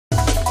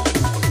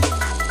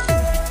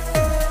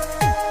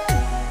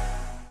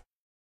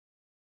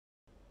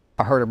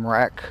I heard him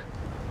rack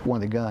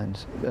one of the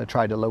guns,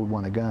 tried to load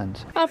one of the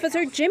guns.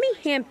 Officer Jimmy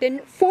Hampton,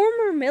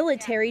 former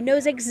military,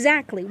 knows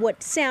exactly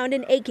what sound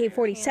an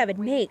AK-47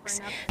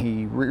 makes.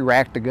 He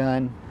re-racked the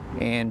gun,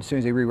 and as soon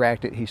as he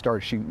re-racked it, he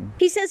started shooting.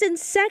 He says in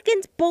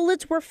seconds,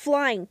 bullets were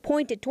flying,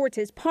 pointed towards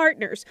his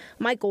partners,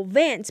 Michael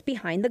Vance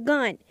behind the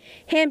gun.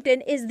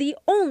 Hampton is the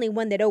only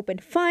one that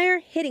opened fire,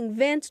 hitting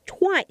Vance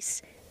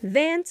twice.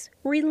 Vance,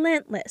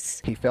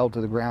 relentless. He fell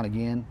to the ground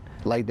again,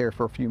 laid there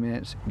for a few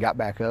minutes, got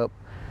back up.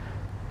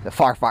 The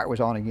firefight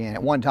was on again.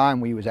 At one time,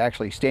 we was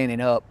actually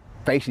standing up,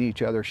 facing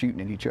each other, shooting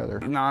at each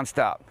other.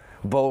 Non-stop.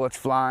 Bullets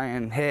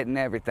flying, hitting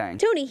everything.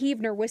 Tony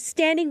Heavner was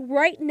standing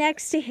right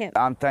next to him.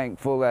 I'm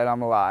thankful that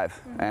I'm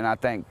alive, and I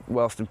thank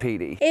Wellston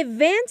PD. If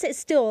Vance is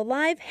still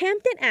alive,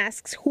 Hampton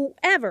asks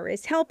whoever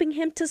is helping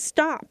him to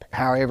stop.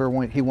 However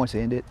he wants to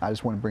end it, I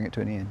just want to bring it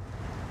to an end.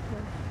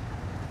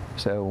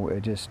 So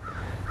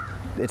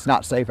it's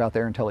not safe out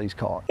there until he's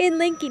caught. In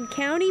Lincoln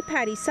County,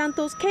 Patty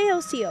Santos,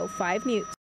 KOCO 5 News.